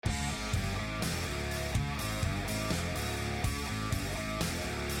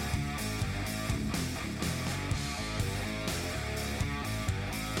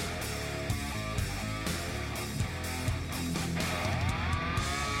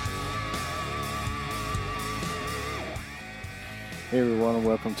Hey everyone, and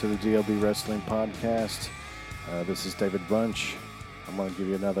welcome to the DLB Wrestling Podcast. This is David Bunch. I'm going to give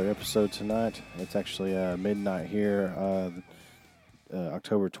you another episode tonight. It's actually midnight here,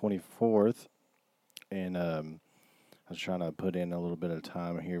 October 24th, and I was trying to put in a little bit of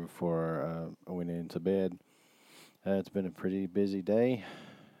time here before I went into bed. It's been a pretty busy day,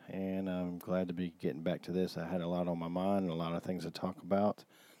 and I'm glad to be getting back to this. I had a lot on my mind and a lot of things to talk about.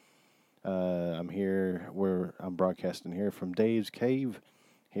 I'm here where I'm broadcasting here from Dave's Cave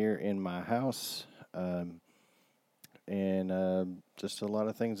here in my house. And just a lot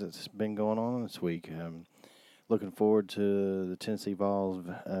of things that's been going on this week. Looking forward to the Tennessee Vols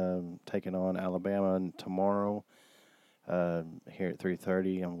taking on Alabama tomorrow here at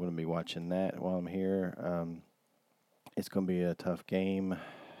 3:30. I'm going to be watching that while I'm here. It's going to be a tough game.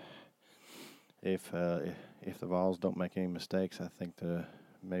 If the Vols don't make any mistakes, I think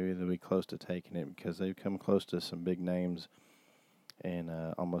maybe they'll be close to taking it because they've come close to some big names and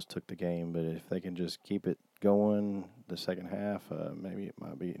almost took the game. But if they can just keep it going the second half, maybe it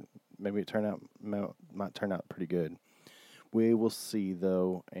might turn out pretty good. We will see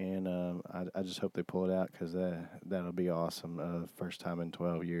though, and I just hope they pull it out because that'll be awesome. First time in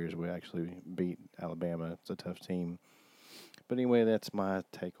 12 years we actually beat Alabama. It's a tough team. But anyway, that's my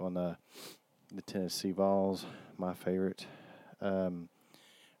take on the Tennessee Vols, my favorite.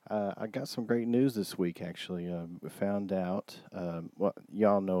 I got some great news this week, actually. We found out,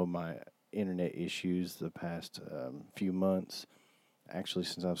 y'all know my internet issues the past few months. Actually,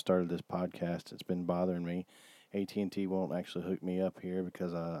 since I've started this podcast, it's been bothering me. AT&T won't actually hook me up here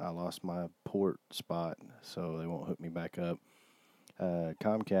because I lost my port spot, so they won't hook me back up.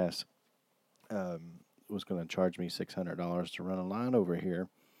 Comcast was going to charge me $600 to run a line over here,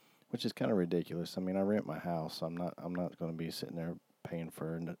 which is kind of ridiculous. I mean, I rent my house. I'm not going to be sitting there paying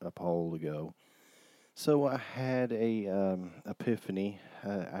for a pole to go. So I had a epiphany.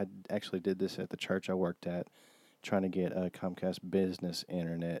 I actually did this at the church I worked at, trying to get Comcast business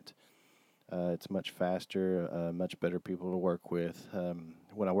internet. It's much faster, much better people to work with.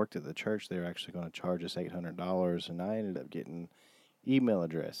 When I worked at the church, they were actually going to charge us $800, and I ended up getting email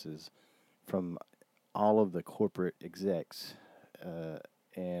addresses from all of the corporate execs,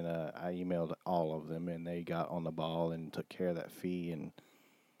 and I emailed all of them, and they got on the ball and took care of that fee and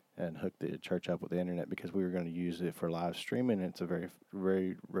hooked the church up with the internet because we were going to use it for live streaming. It's a very,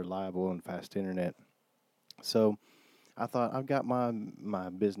 very reliable and fast internet. So I thought, I've got my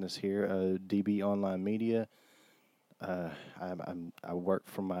business here, DB Online Media. I work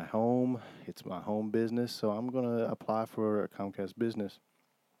from my home. It's my home business, so I'm going to apply for a Comcast business.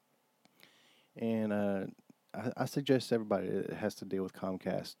 And I suggest everybody that has to deal with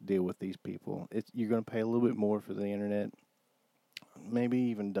Comcast, deal with these people. You're going to pay a little bit more for the internet, maybe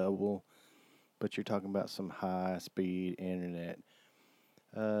even double, but you're talking about some high-speed internet.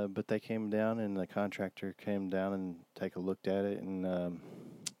 But they came down, and the contractor came down and take a look at it, and I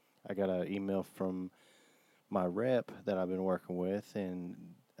got an email from my rep that I've been working with, and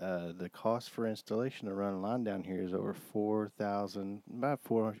the cost for installation to run a line down here is over about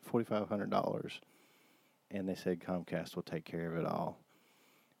 $4,500. And they said Comcast will take care of it all,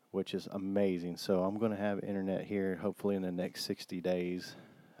 which is amazing. So I'm going to have internet here hopefully in the next 60 days.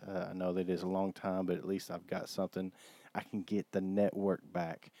 I know that is a long time, but at least I've got something. I can get the network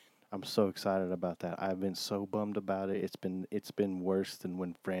back. I'm so excited about that. I've been so bummed about it. It's been worse than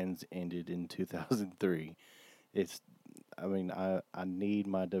when Friends ended in 2003. I need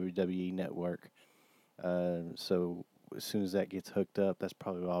my WWE network. So as soon as that gets hooked up, that's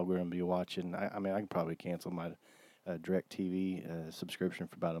probably all we're going to be watching. I can probably cancel my DirecTV subscription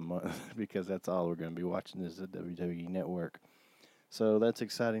for about a month because that's all we're going to be watching is the WWE Network. So that's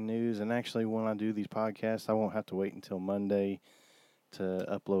exciting news. And actually, when I do these podcasts, I won't have to wait until Monday to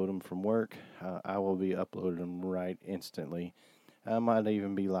upload them from work. I will be uploading them right instantly. I might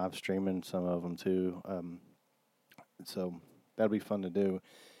even be live streaming some of them too. So that'll be fun to do.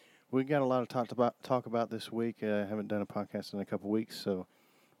 We got a lot of talk about this week. I haven't done a podcast in a couple weeks, so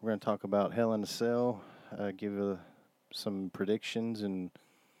we're going to talk about Hell in a Cell, give some predictions and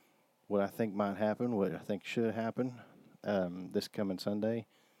what I think might happen, what I think should happen this coming Sunday.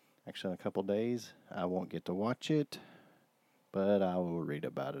 Actually, in a couple days. I won't get to watch it, but I will read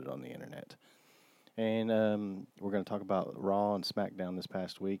about it on the internet. And we're going to talk about Raw and Smackdown this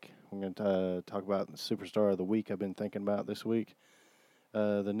past week. We're going to talk about the Superstar of the Week I've been thinking about this week.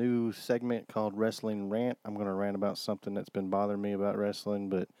 The new segment called Wrestling Rant. I'm going to rant about something that's been bothering me about wrestling,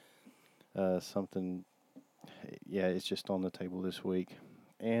 but it's just on the table this week.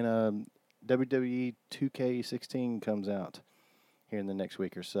 And WWE 2K16 comes out here in the next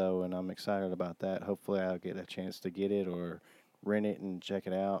week or so, and I'm excited about that. Hopefully I'll get a chance to get it or rent it and check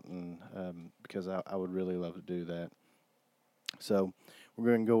it out, and because I would really love to do that. So we're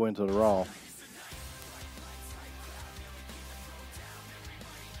going to go into the Raw.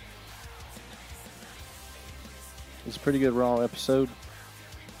 It's a pretty good Raw episode.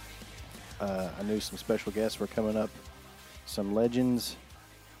 I knew some special guests were coming up, some legends,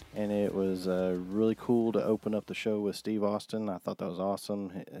 and it was really cool to open up the show with Steve Austin. I thought that was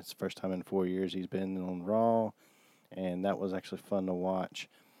awesome. It's the first time in 4 years he's been on Raw, and that was actually fun to watch.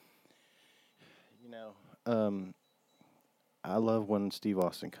 I love when Steve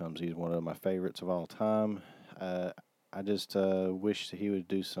Austin comes. He's one of my favorites of all time. I just wish that he would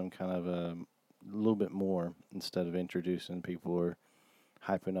do some kind of a little bit more instead of introducing people or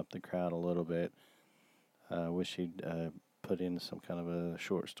hyping up the crowd a little bit. I wish he'd put in some kind of a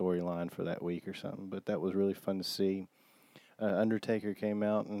short storyline for that week or something. But that was really fun to see. Undertaker came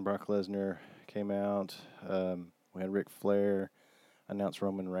out and Brock Lesnar came out. We had Ric Flair announce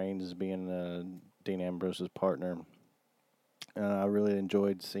Roman Reigns as being Dean Ambrose's partner. I really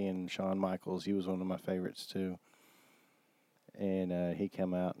enjoyed seeing Shawn Michaels. He was one of my favorites too. And he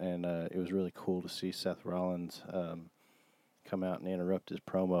came out, and it was really cool to see Seth Rollins come out and interrupt his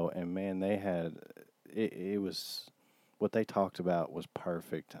promo. And man, they had it was what they talked about was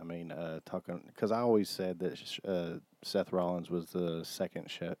perfect. I mean, talking because I always said that Seth Rollins was the second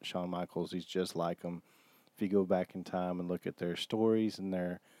Shawn Michaels. He's just like him. If you go back in time and look at their stories and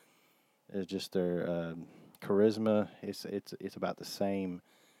their charisma, it's about the same.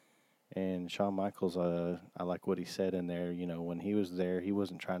 And Shawn Michaels, I like what he said in there. You know, when he was there, he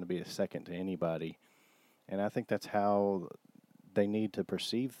wasn't trying to be a second to anybody. And I think that's how they need to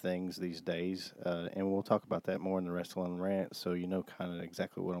perceive things these days. And we'll talk about that more in the Wrestling Rant, so you know kind of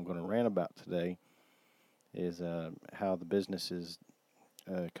exactly what I'm going to rant about today is how the business is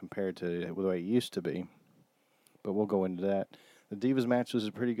compared to the way it used to be. But we'll go into that. The Divas match was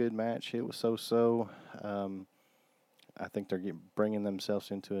a pretty good match. It was so-so. I think they're bringing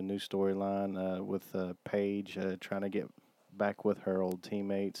themselves into a new storyline with Paige trying to get back with her old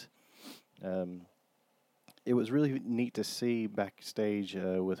teammates. It was really neat to see backstage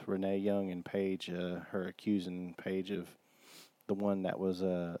with Renee Young and Paige, her accusing Paige of the one that was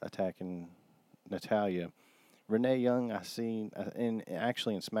attacking Natalya. Renee Young, I seen, and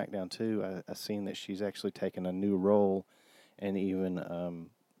actually in Smackdown too, I seen that she's actually taken a new role, and even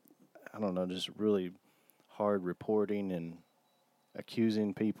I don't know, just really hard reporting and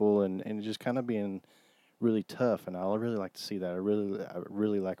accusing people and just kind of being really tough. And I really like to see that. I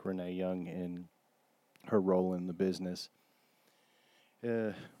really like Renee Young and her role in the business.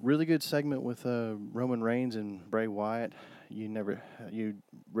 Really good segment with Roman Reigns and Bray Wyatt. You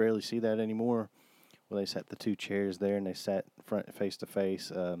rarely see that anymore. Well, they set the two chairs there and they sat front face to face.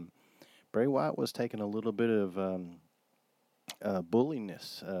 Bray Wyatt was taking a little bit of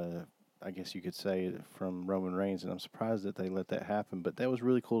bulliness, I guess you could say, from Roman Reigns, and I'm surprised that they let that happen. But that was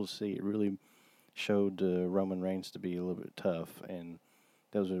really cool to see. It really showed Roman Reigns to be a little bit tough, and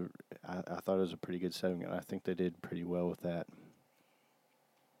that was I thought it was a pretty good segment. I think they did pretty well with that.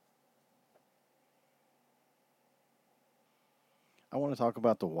 I want to talk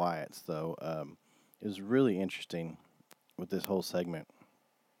about the Wyatts, though. It was really interesting with this whole segment.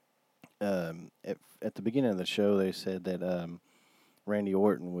 At the beginning of the show, they said that Randy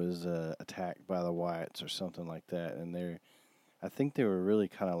Orton was attacked by the Wyatts or something like that, and I think they were really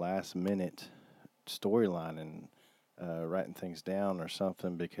kind of last minute storyline and writing things down or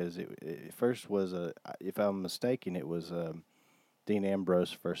something, because it first was if I'm mistaken, it was Dean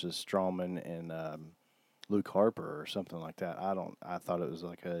Ambrose versus Strowman and Luke Harper or something like that. I thought it was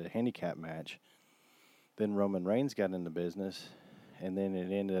like a handicap match. Then Roman Reigns got in the business, and then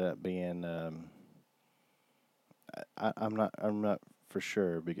it ended up being I'm not for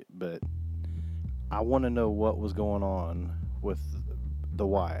sure, but I want to know what was going on with the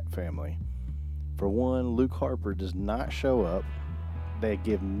Wyatt family. For one, Luke Harper does not show up. They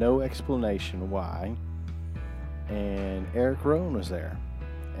give no explanation why. And Eric Rowan was there.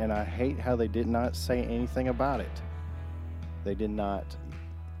 And I hate how they did not say anything about it. They did not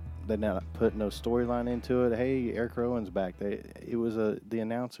put no storyline into it. Hey, Eric Rowan's back. The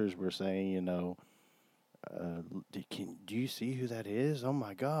announcers were saying, do you see who that is? Oh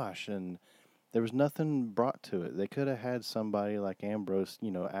my gosh. And there was nothing brought to it. They could have had somebody like Ambrose,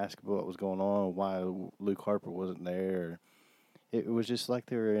 ask what was going on, why Luke Harper wasn't there. It was just like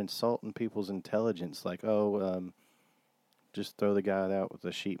they were insulting people's intelligence, like, just throw the guy out with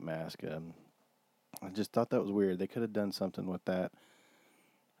a sheep mask. I just thought that was weird. They could have done something with that.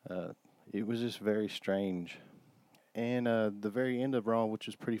 It was just very strange. And the very end of Raw, which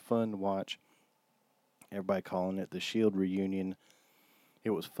was pretty fun to watch, Everybody calling it the Shield reunion. It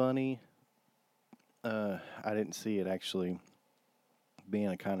was funny. I didn't see it actually being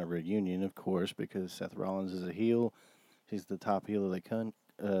a kind of reunion, of course, because Seth Rollins is a heel. He's the top heel of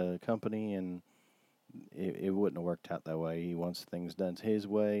the company, and it wouldn't have worked out that way. He wants things done his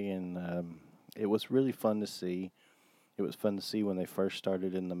way, and it was really fun to see. It was fun to see when they first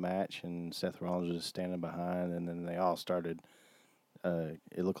started in the match, and Seth Rollins was standing behind, and then they all started.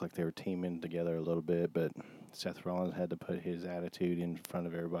 It looked like they were teaming together a little bit, but Seth Rollins had to put his attitude in front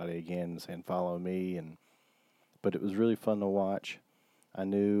of everybody again, saying "Follow me," but it was really fun to watch. I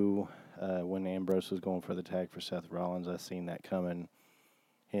knew when Ambrose was going for the tag for Seth Rollins, I seen that coming.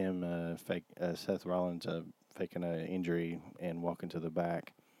 Seth Rollins faking an injury and walking to the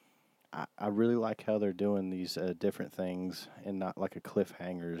back. I really like how they're doing these different things and not like a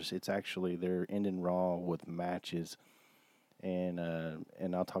cliffhangers. It's actually they're ending Raw with matches, and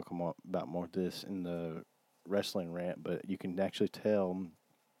I'll talk about more of this in the Wrestling Rant. But you can actually tell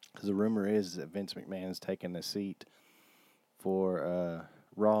because the rumor is that Vince McMahon's taking the seat for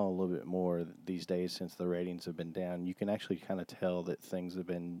Raw a little bit more these days since the ratings have been down. You can actually kind of tell that things have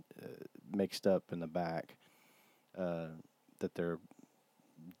been mixed up in the back, that they're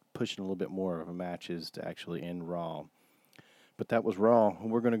pushing a little bit more of matches to actually end Raw. But that was Raw.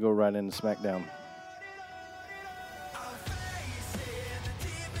 We're going to go right into SmackDown.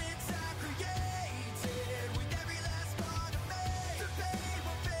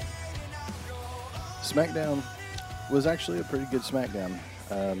 SmackDown was actually a pretty good SmackDown.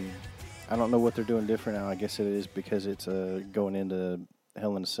 I don't know what they're doing different now. I guess it is because it's going into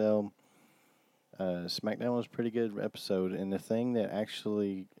Hell in a Cell. SmackDown was a pretty good episode, and the thing that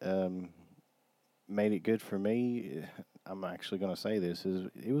actually made it good for me, I'm actually going to say this, is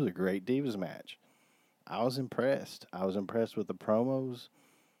it was a great Divas match. I was impressed. I was impressed with the promos.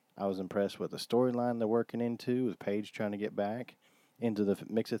 I was impressed with the storyline they're working into, with Paige trying to get back into the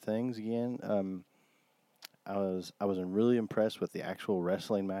mix of things again. I was really impressed with the actual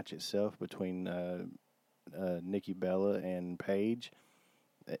wrestling match itself between Nikki Bella and Paige.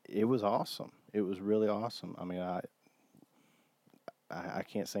 It was awesome. It was really awesome. I mean, I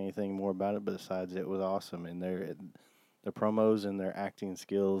can't say anything more about it besides it was awesome. And their promos and their acting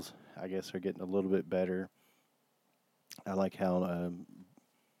skills, I guess, are getting a little bit better. I like how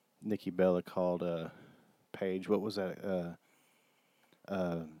Nikki Bella called Paige, what was that?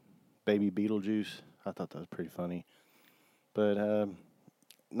 Baby Beetlejuice. I thought that was pretty funny. But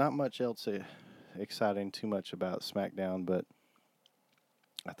not much else exciting too much about SmackDown, but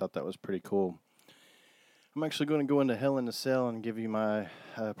I thought that was pretty cool. I'm actually going to go into Hell in a Cell and give you my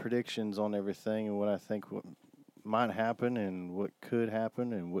predictions on everything and what I think what might happen and what could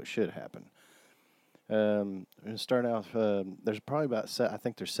happen and what should happen. I'm going to start off. There's probably about I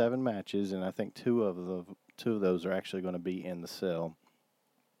think there's 7 matches, and I think two of those are actually going to be in the cell.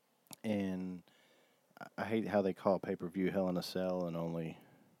 And I hate how they call pay-per-view Hell in a Cell and only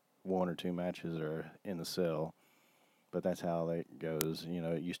 1 or 2 matches are in the cell. But that's how it goes. You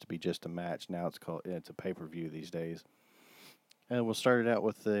know, it used to be just a match. Now it's a pay-per-view these days. And we'll start it out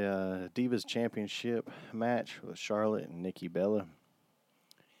with the Divas Championship match with Charlotte and Nikki Bella.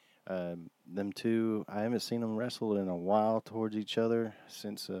 Them two, I haven't seen them wrestle in a while towards each other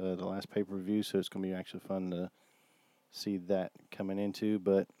since the last pay-per-view, so it's going to be actually fun to see that coming into.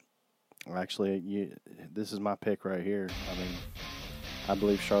 But actually, this is my pick right here. I mean, I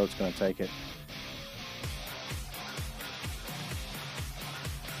believe Charlotte's going to take it.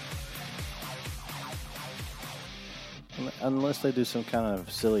 Unless they do some kind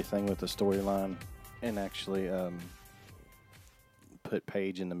of silly thing with the storyline and actually put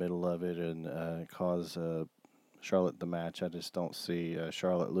Paige in the middle of it and cause Charlotte the match. I just don't see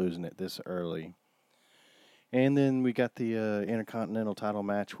Charlotte losing it this early. And then we got the Intercontinental title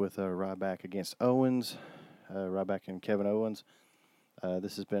match with Ryback against Owens. Ryback and Kevin Owens.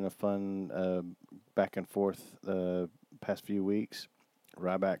 This has been a fun back and forth past few weeks.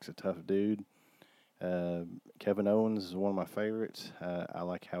 Ryback's a tough dude. Kevin Owens is one of my favorites. I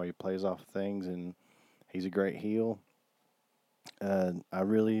like how he plays off things, and he's a great heel. I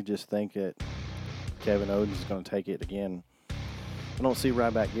really just think that Kevin Owens is going to take it again. I don't see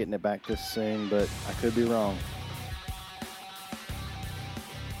Ryback getting it back this soon, but I could be wrong.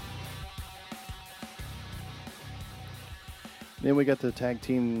 Then we got the Tag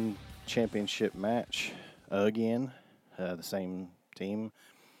Team Championship match again, the same team.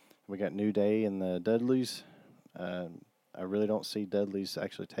 We got New Day and the Dudleys. I really don't see Dudleys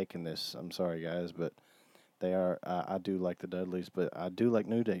actually taking this. I'm sorry, guys, but they are. I do like the Dudleys, but I do like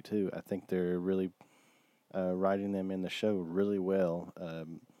New Day too. I think they're really writing them in the show really well.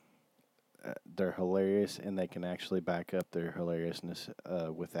 they're hilarious, and they can actually back up their hilariousness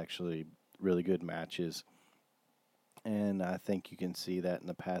with actually really good matches. And I think you can see that in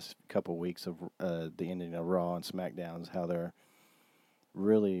the past couple weeks of the ending of Raw and Smackdowns, how they're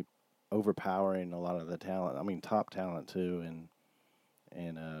really overpowering a lot of the talent. I mean, top talent too,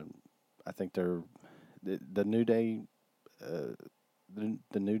 and I think the New Day.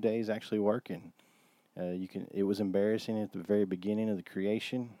 The New Day is actually working. You can. It was embarrassing at the very beginning of the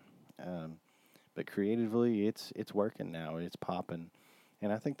creation, um, but creatively, it's working now. It's popping,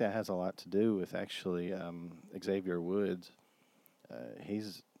 and I think that has a lot to do with actually Xavier Woods.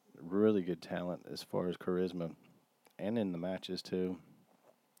 He's really good talent as far as charisma, and in the matches too.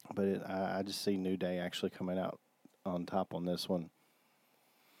 But I just see New Day actually coming out on top on this one.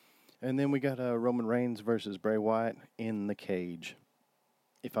 And then we got Roman Reigns versus Bray Wyatt in the cage.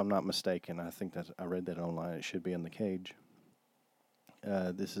 If I'm not mistaken, I think that I read that online. It should be in the cage.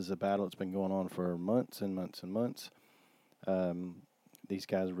 This is a battle that's been going on for months and months and months. These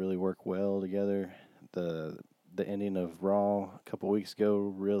guys really work well together. The ending of Raw a couple weeks ago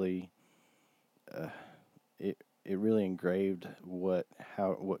really it really engraved what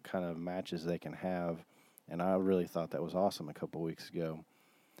kind of matches they can have, and I really thought that was awesome a couple weeks ago.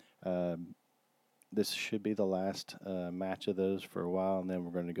 This should be the last match of those for a while, and then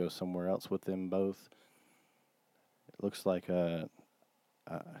we're going to go somewhere else with them both. It looks like I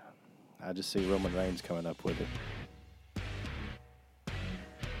just see Roman Reigns coming up with it.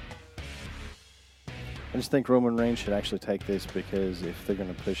 I just think Roman Reigns should actually take this, because if they're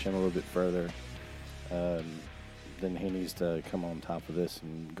going to push him a little bit further, then he needs to come on top of this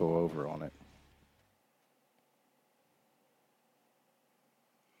and go over on it.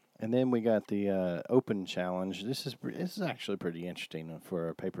 And then we got the Open Challenge. This is actually pretty interesting for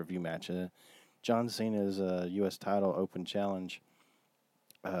a pay-per-view match. John Cena's U.S. title Open Challenge,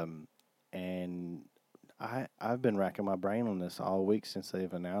 and I've been racking my brain on this all week since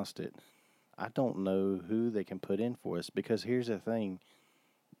they've announced it. I don't know who they can put in for us, because here's the thing.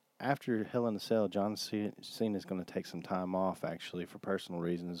 After Hell in a Cell, John Cena is going to take some time off, actually, for personal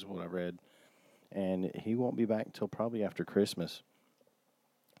reasons, is what I read. And he won't be back until probably after Christmas.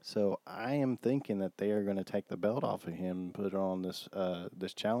 So I am thinking that they are going to take the belt off of him and put it on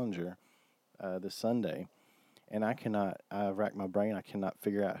this challenger this Sunday. And I racked my brain, I cannot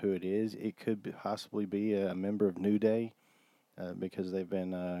figure out who it is. It could possibly be a member of New Day, because they've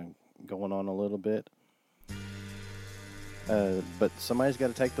been going on a little bit. But somebody's got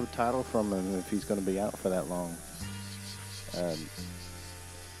to take the title from him if he's going to be out for that long.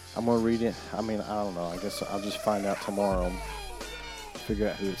 I'm going to read it. I mean, I don't know. I guess I'll just find out tomorrow. Figure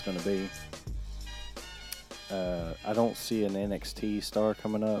out who it's going to be. I don't see an NXT star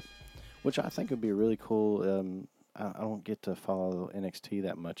coming up, which I think would be really cool. I don't get to follow NXT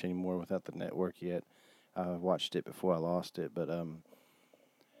that much anymore without the network yet. I watched it before I lost it, but I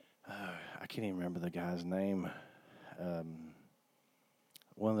can't even remember the guy's name.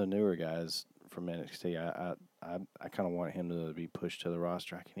 One of the newer guys from NXT. I kind of want him to be pushed to the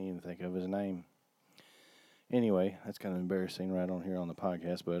roster. I can't even think of his name. Anyway, that's kind of embarrassing right on here on the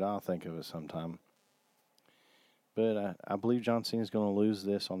podcast, but I'll think of it sometime. But I believe John Cena is going to lose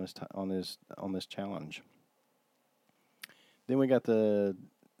this on this challenge. Then we got the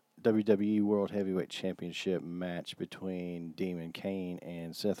WWE World Heavyweight Championship match between Demon Kane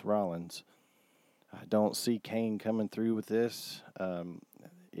and Seth Rollins. I don't see Kane coming through with this.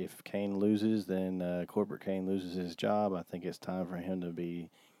 If Kane loses, then Corporate Kane loses his job. I think it's time for him to be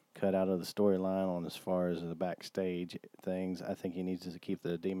cut out of the storyline on as far as the backstage things. I think he needs to keep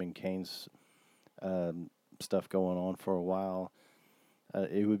the Demon Kane's stuff going on for a while.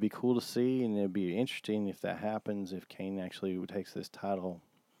 It would be cool to see, and it would be interesting if that happens, if Kane actually takes this title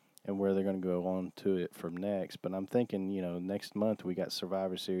and where they're going to go on to it from next. But I'm thinking, next month we got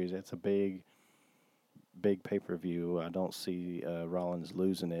Survivor Series. That's a big pay-per-view. I don't see Rollins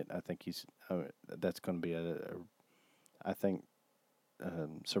losing it. I think that's going to be I think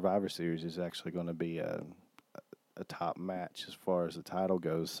Survivor Series is actually going to be a top match as far as the title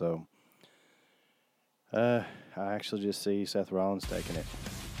goes. So I actually just see Seth Rollins taking it.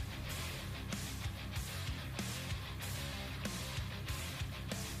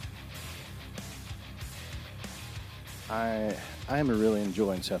 I am really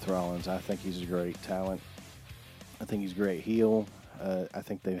enjoying Seth Rollins. I think he's a great talent. I think he's a great heel. I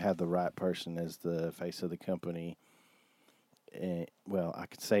think they have the right person as the face of the company. Well, I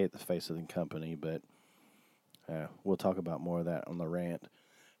could say it the face of the company, but we'll talk about more of that on the rant.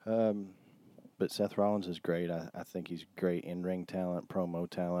 But Seth Rollins is great. I think he's great in-ring talent, promo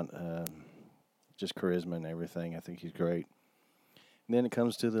talent, just charisma and everything. I think he's great. Then it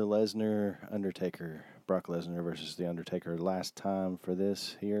comes to the Lesnar-Undertaker. Brock Lesnar versus The Undertaker. Last time for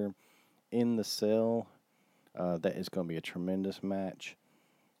this here in the cell. That is going to be a tremendous match.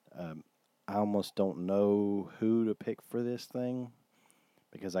 I almost don't know who to pick for this thing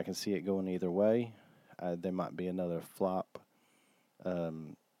because I can see it going either way. There might be another flop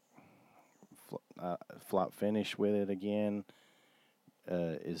finish with it again.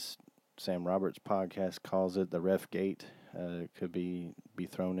 Is Sam Roberts' podcast calls it the ref gate. Could be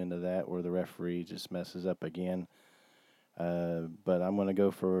thrown into that where the referee just messes up again. But I'm going to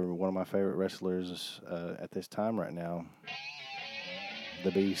go for one of my favorite wrestlers at this time right now,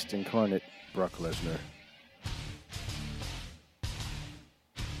 the Beast Incarnate, Brock Lesnar.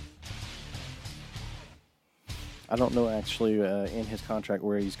 I don't know actually in his contract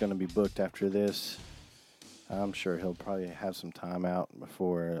where he's going to be booked after this. I'm sure he'll probably have some time out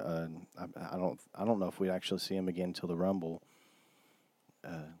before. I don't know if we actually see him again till the Rumble.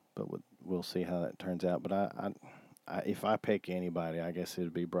 But we'll see how that turns out. But I if I pick anybody, I guess it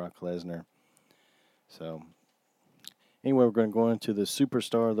would be Brock Lesnar. So anyway, we're going to go into the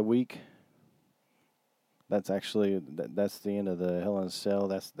Superstar of the Week. That's actually that's the end of the Hell in a Cell.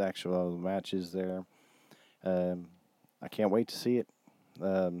 That's the actual matches there. I can't wait to see it.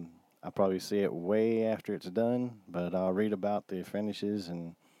 I'll probably see it way after it's done, but I'll read about the finishes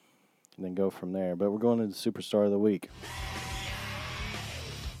and then go from there. But we're going to the Superstar of the Week.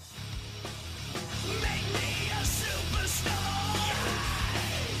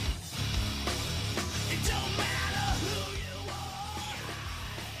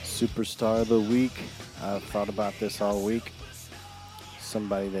 Superstar of the Week. I've thought about this all week.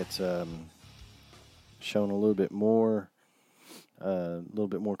 Somebody that's shown a little bit more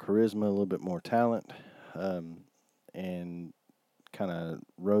charisma, a little bit more talent, and kind of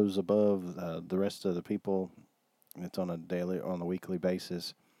rose above the rest of the people. It's on a weekly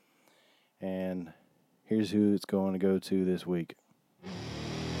basis. And here's who it's going to go to this week.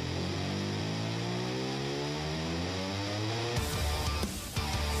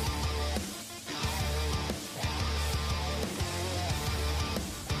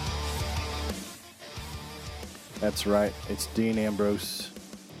 That's right, it's Dean Ambrose.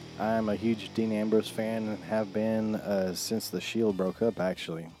 I'm a huge Dean Ambrose fan and have been since the Shield broke up,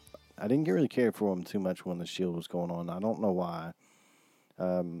 actually. I didn't really care for him too much when the Shield was going on. I don't know why.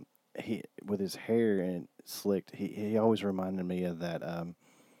 He with his hair and slicked, he always reminded me of that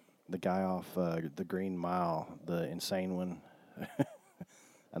the guy off the Green Mile, the insane one.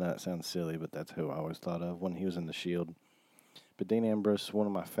 I know that sounds silly, but that's who I always thought of when he was in the Shield. But Dean Ambrose is one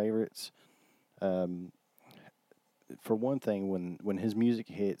of my favorites. For one thing, when his music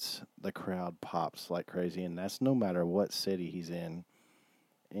hits, the crowd pops like crazy, and that's no matter what city he's in.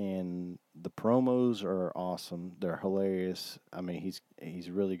 And the promos are awesome; they're hilarious. I mean, he's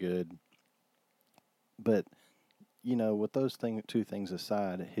really good. But with those two things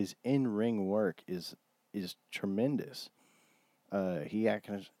aside, his in-ring work is tremendous.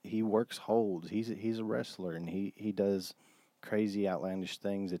 He works holds. He's a wrestler, and he does crazy, outlandish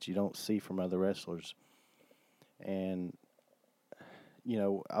things that you don't see from other wrestlers. And,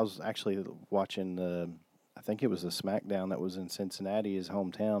 I was actually watching I think it was the Smackdown that was in Cincinnati, his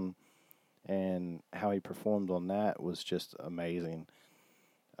hometown, and how he performed on that was just amazing.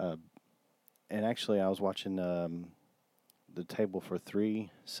 And actually, I was watching the Table for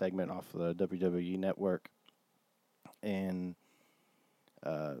Three segment off the WWE Network, and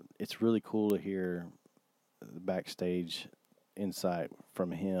it's really cool to hear the backstage insight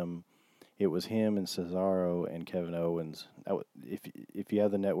from him. It was him and Cesaro and Kevin Owens. If you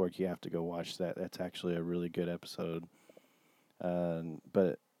have the network, you have to go watch that. That's actually a really good episode.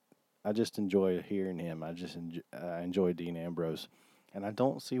 But I just enjoy hearing him. I enjoy Dean Ambrose. And I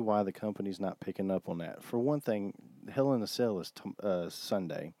don't see why the company's not picking up on that. For one thing, Hell in a Cell is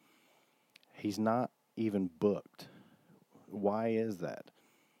Sunday. He's not even booked. Why is that?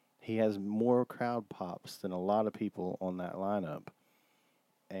 He has more crowd pops than a lot of people on that lineup.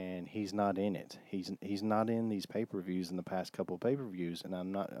 And he's not in it. He's not in these pay-per-views in the past couple of pay-per-views, and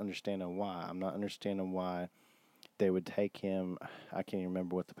I'm not understanding why. I'm not understanding why they would take him. I can't even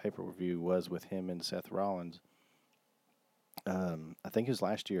remember what the pay-per-view was with him and Seth Rollins. I think it was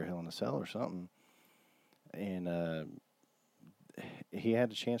last year, Hell in a Cell or something. And he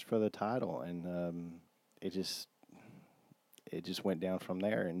had a chance for the title, and it just went down from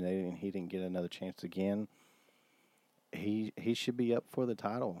there, and he didn't get another chance again. He should be up for the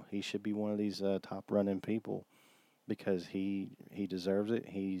title. He should be one of these top running people because he deserves it.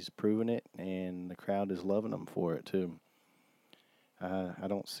 He's proven it, and the crowd is loving him for it too. I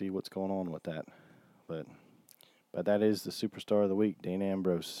don't see what's going on with that, but But that is the superstar of the week, Dean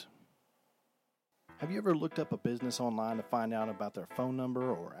Ambrose. Have you ever looked up a business online to find out about their phone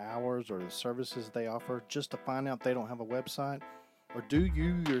number or hours or the services they offer just to find out they don't have a website? Or do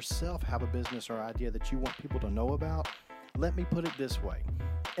you yourself have a business or idea that you want people to know about? Let me put it this way.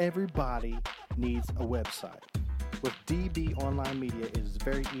 Everybody needs a website. With DB Online Media, it is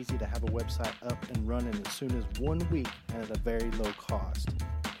very easy to have a website up and running as soon as 1 week and at a very low cost.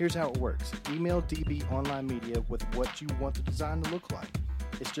 Here's how it works. Email DB Online Media with what you want the design to look like.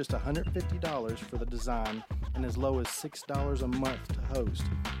 It's just $150 for the design and as low as $6 a month to host.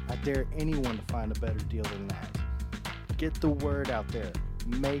 I dare anyone to find a better deal than that. Get the word out there.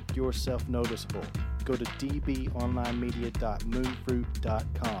 Make yourself noticeable. Go to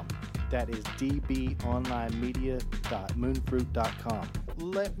dbonlinemedia.moonfruit.com. That is dbonlinemedia.moonfruit.com.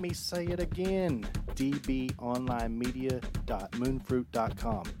 Let me say it again.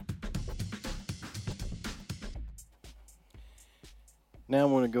 dbonlinemedia.moonfruit.com. Now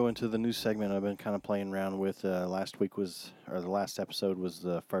I'm going to go into the new segment I've been kind of playing around with. The last episode was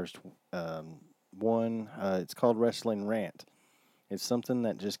the first one. It's called Wrestling Rant. It's something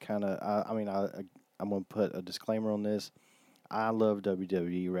that just kind of, I'm going to put a disclaimer on this. I love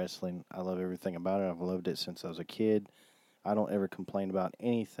WWE wrestling. I love everything about it. I've loved it since I was a kid. I don't ever complain about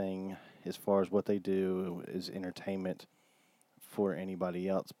anything as far as what they do is entertainment for anybody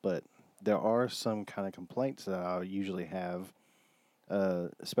else. But there are some kind of complaints that I usually have,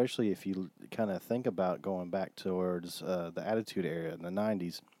 especially if you kind of think about going back towards the Attitude Era in the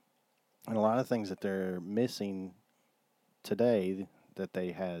 90s. And a lot of things that they're missing today that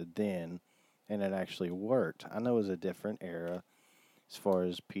they had then, and it actually worked. I know it was a different era as far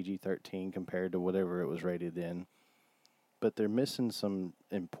as PG-13 compared to whatever it was rated in, but they're missing some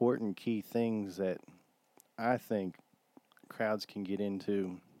important key things that I think crowds can get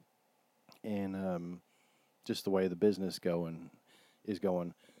into, and just the way the business is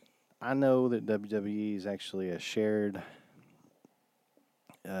going. I know that WWE is actually a shared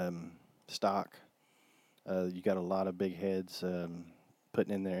stock. You got a lot of big heads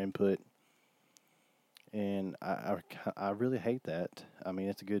putting in their input, and I really hate that. I mean,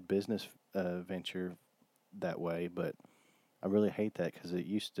 it's a good business venture that way, but I really hate that because it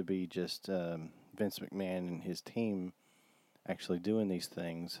used to be just Vince McMahon and his team actually doing these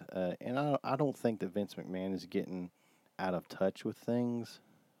things, and I don't think that Vince McMahon is getting out of touch with things.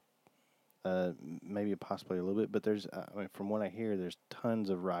 Maybe possibly a little bit, but from what I hear, there's tons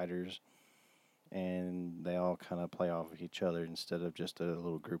of writers, and they all kind of play off of each other instead of just a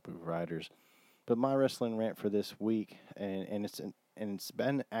little group of writers. But my wrestling rant for this week, and it's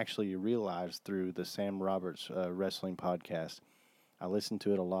been actually realized through the Sam Roberts wrestling podcast. I listen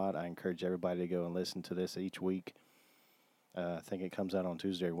to it a lot. I encourage everybody to go and listen to this each week. I think it comes out on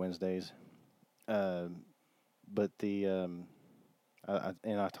Tuesday or Wednesdays. But I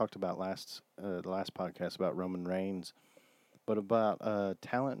talked about the last podcast about Roman Reigns, but about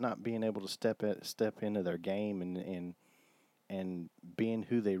talent not being able to step into their game and being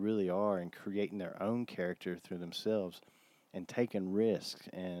who they really are and creating their own character through themselves and taking risks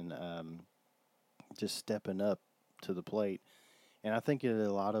and just stepping up to the plate. And I think a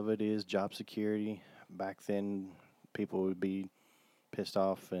lot of it is job security. Back then, people would be pissed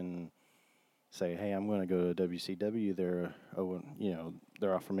off and say, "Hey, I'm going to go to WCW. They're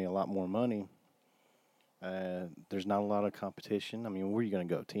offering me a lot more money. There's not a lot of competition. I mean, where are you going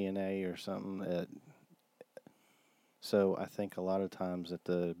to go? TNA or something?" So I think a lot of times that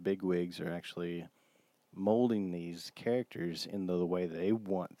the bigwigs are actually molding these characters in the way they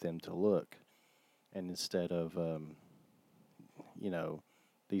want them to look, and instead of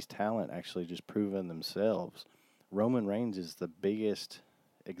these talent actually just proving themselves. Roman Reigns is the biggest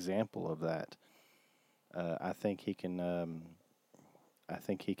example of that. I think he can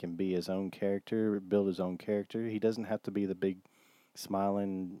be his own character, build his own character. He doesn't have to be the big,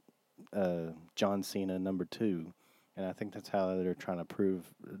 smiling John Cena number 2, and I think that's how they're trying to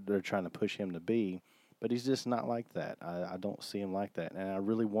push him to be. But he's just not like that. I don't see him like that, and I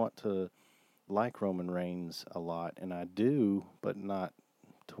really want to like Roman Reigns a lot, and I do, but not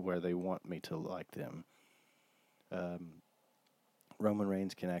to where they want me to like them. Roman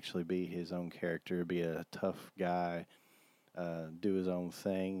Reigns can actually be his own character, be a tough guy, do his own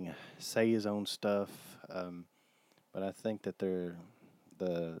thing, say his own stuff. But I think that the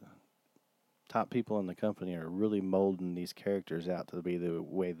top people in the company are really molding these characters out to be the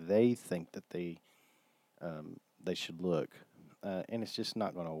way they think that they should look, and it's just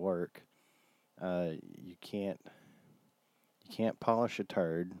not going to work. You can't polish a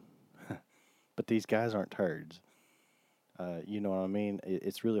turd, but these guys aren't turds. You know what I mean?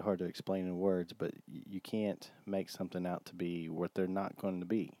 It's really hard to explain in words, but you can't make something out to be what they're not going to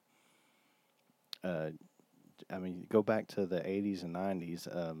be. Uh, I mean, go back to the 80s and 90s.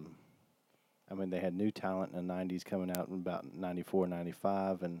 I mean, they had new talent in the 90s coming out in about 94,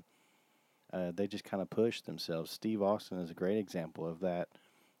 95, and they just kind of pushed themselves. Steve Austin is a great example of that.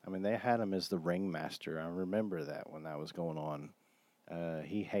 I mean, they had him as the ringmaster. I remember that when that was going on.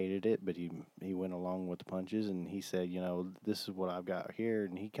 He hated it, but he went along with the punches, and he said, you know, this is what I've got here,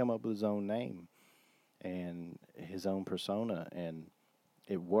 and he come up with his own name and his own persona, and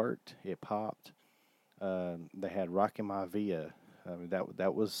it worked. It popped. They had Rocky Maivia. I mean,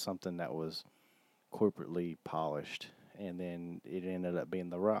 that was something that was corporately polished, and then it ended up being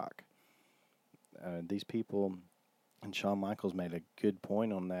The Rock. These people, and Shawn Michaels made a good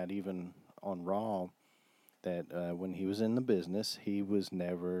point on that, even on Raw, that when he was in the business, he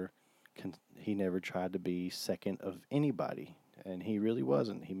never tried to be second of anybody, and he really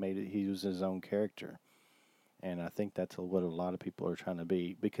wasn't. He made it. He was his own character, and I think that's what a lot of people are trying to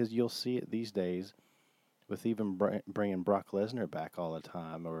be, because you'll see it these days with even bringing Brock Lesnar back all the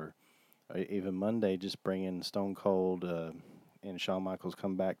time, or even Monday just bringing Stone Cold and Shawn Michaels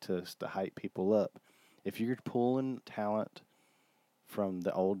come back to hype people up. If you're pulling talent from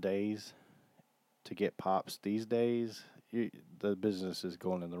the old days to get pops these days, the business is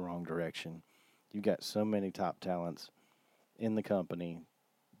going in the wrong direction. You got so many top talents in the company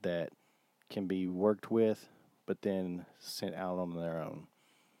that can be worked with, but then sent out on their own.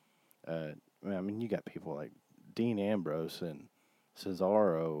 I mean, you got people like Dean Ambrose and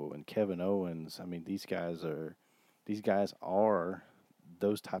Cesaro and Kevin Owens. I mean, these guys are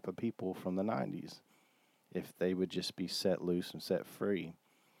those type of people from the 90s. If they would just be set loose and set free.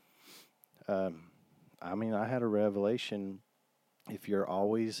 I mean, I had a revelation. If you're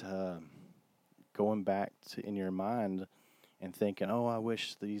always going back in your mind and thinking, "Oh, I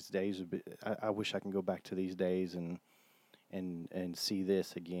wish these days would be. I wish I can go back to these days and see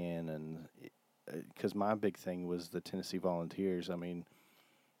this again." And because my big thing was the Tennessee Volunteers. I mean,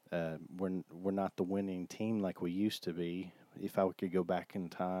 we're not the winning team like we used to be. If I could go back in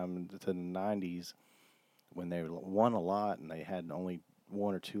time to the 90s when they won a lot and they had only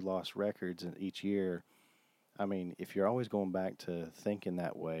one or two lost records in each year, I mean, if you're always going back to thinking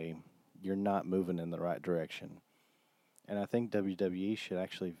that way, you're not moving in the right direction. And I think WWE should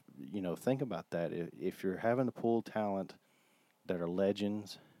actually, think about that. If you're having to pull talent that are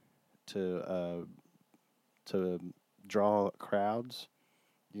legends to draw crowds,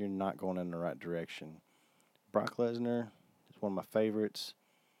 you're not going in the right direction. Brock Lesnar is one of my favorites.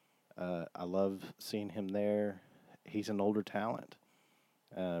 I love seeing him there. He's an older talent.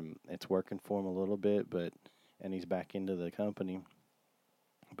 It's working for him a little bit, and he's back into the company.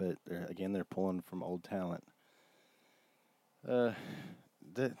 But they're pulling from old talent.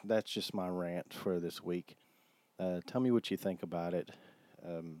 That's just my rant for this week. Tell me what you think about it.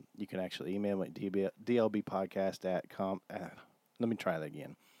 You can actually email me at dlbpodcast@com. Let me try that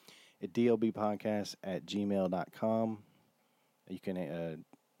again. At dlbpodcast@gmail.com.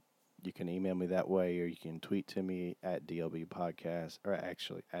 You can email me that way, or you can tweet to me at DLB Podcast, or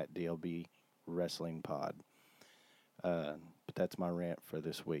actually at DLB Wrestling Pod. But that's my rant for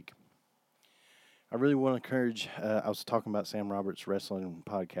this week. I really want to encourage, I was talking about Sam Roberts' Wrestling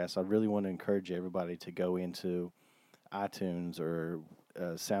Podcast. I really want to encourage everybody to go into iTunes or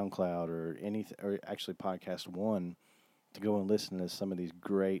SoundCloud or anything, or actually Podcast One, to go and listen to some of these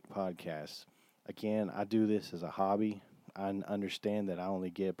great podcasts. Again, I do this as a hobby. I understand that I only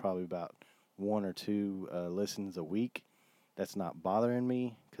get probably about one or two listens a week. That's not bothering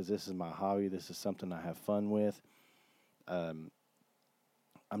me, because this is my hobby. This is something I have fun with. I'm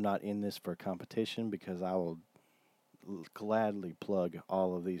not in this for competition, because I will gladly plug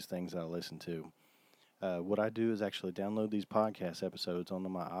all of these things that I listen to. What I do is actually download these podcast episodes onto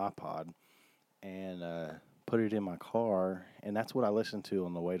my iPod and put it in my car, and that's what I listen to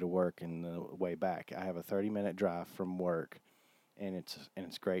on the way to work and the way back. I have a 30-minute drive from work, and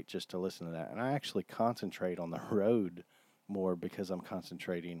it's great just to listen to that. And I actually concentrate on the road more, because I'm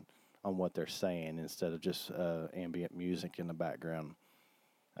concentrating on what they're saying instead of just ambient music in the background.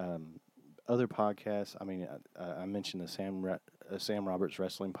 Other podcasts, I mean, I mentioned the Sam Roberts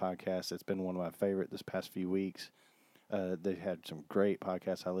Wrestling Podcast. It's been one of my favorite this past few weeks. They've had some great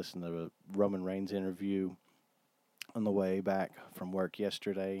podcasts. I listened to the Roman Reigns interview on the way back from work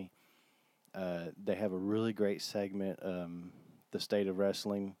yesterday. They have a really great segment, The State of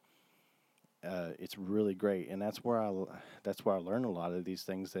Wrestling. It's really great, and that's where I learn a lot of these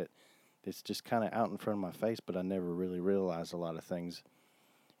things that it's just kind of out in front of my face, but I never really realized a lot of things.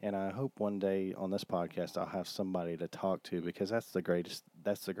 And I hope one day on this podcast I'll have somebody to talk to, because that's the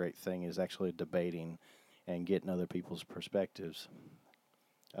great thing, is actually debating and getting other people's perspectives.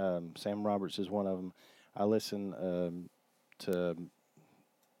 Sam Roberts is one of them. I listen to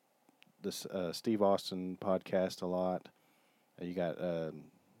this Steve Austin podcast a lot. You got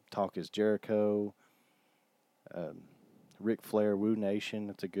Talk is Jericho, Ric Flair, Woo Nation.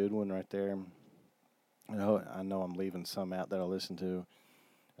 That's a good one right there. I know I'm leaving some out that I listen to.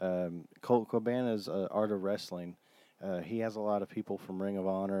 Colt Cabana's Art of Wrestling. He has a lot of people from Ring of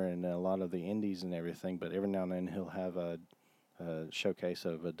Honor and a lot of the indies and everything, but every now and then he'll have a showcase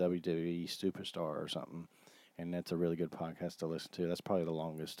of a WWE superstar or something, and that's a really good podcast to listen to. That's probably the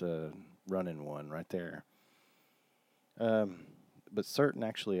longest running one right there. But certain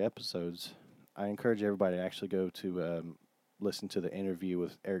actually episodes, I encourage everybody to actually go to listen to the interview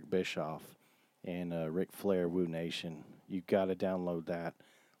with Eric Bischoff and Ric Flair, Woo Nation. You've got to download that.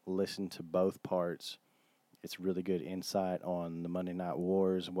 Listen to both parts. It's really good insight on the Monday Night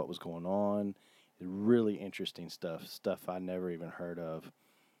Wars and what was going on. Really interesting stuff I never even heard of.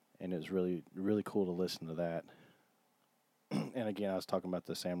 And it was really, really cool to listen to that. And again, I was talking about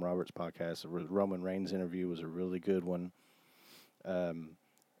the Sam Roberts podcast. The Roman Reigns interview was a really good one.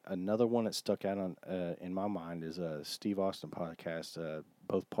 Another one that stuck out in my mind is a Steve Austin podcast,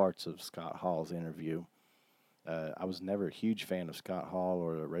 both parts of Scott Hall's interview. I was never a huge fan of Scott Hall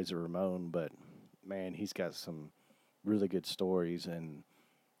or Razor Ramon, but man, he's got some really good stories, and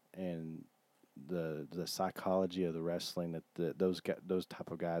the psychology of the wrestling that those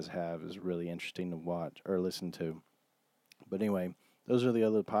type of guys have is really interesting to watch or listen to. But anyway, those are the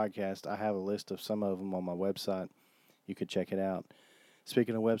other podcasts. I have a list of some of them on my website. You could check it out.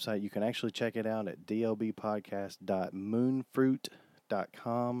 Speaking of website, you can actually check it out at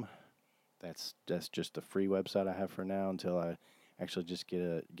dlbpodcast.moonfruit.com. That's just a free website I have for now until I actually just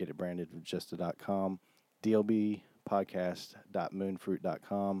get it branded with just a .com.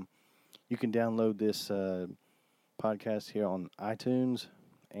 dlbpodcast.moonfruit.com. You can download this podcast here on iTunes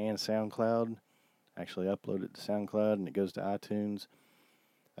and SoundCloud. Actually upload it to SoundCloud and it goes to iTunes.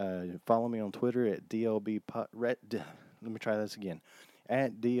 Follow me on Twitter at let me try this again.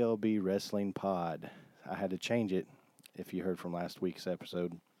 At DLB Wrestling Pod. I had to change it, if you heard from last week's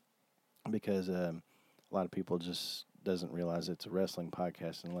episode, because a lot of people just doesn't realize it's a wrestling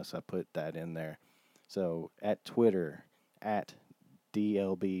podcast unless I put that in there. So at Twitter, at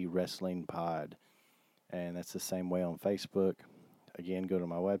DLB Wrestling Pod. And that's the same way on Facebook. Again, go to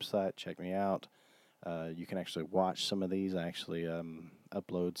my website, check me out. You can actually watch some of these. I actually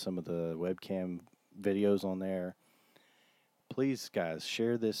upload some of the webcam videos on there. Please, guys,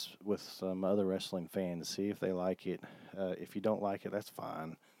 share this with some other wrestling fans. See if they like it. If you don't like it, that's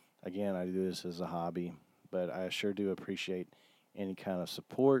fine. Again, I do this as a hobby, but I sure do appreciate any kind of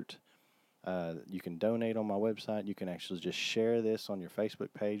support. You can donate on my website. You can actually just share this on your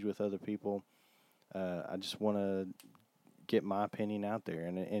Facebook page with other people. I just want to get my opinion out there,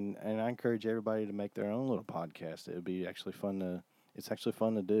 and I encourage everybody to make their own little podcast. It would be actually fun to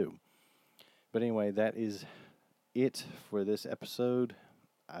do. But anyway, that is it for this episode.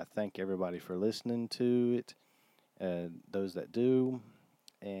 I thank everybody for listening to it, those that do.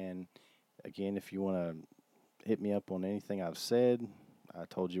 And again, if you want to hit me up on anything I've said, I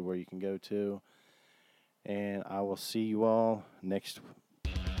told you where you can go to. And I will see you all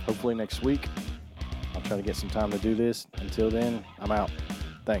hopefully next week. I'll try to get some time to do this. Until then, I'm out.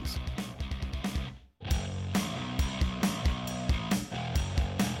 Thanks.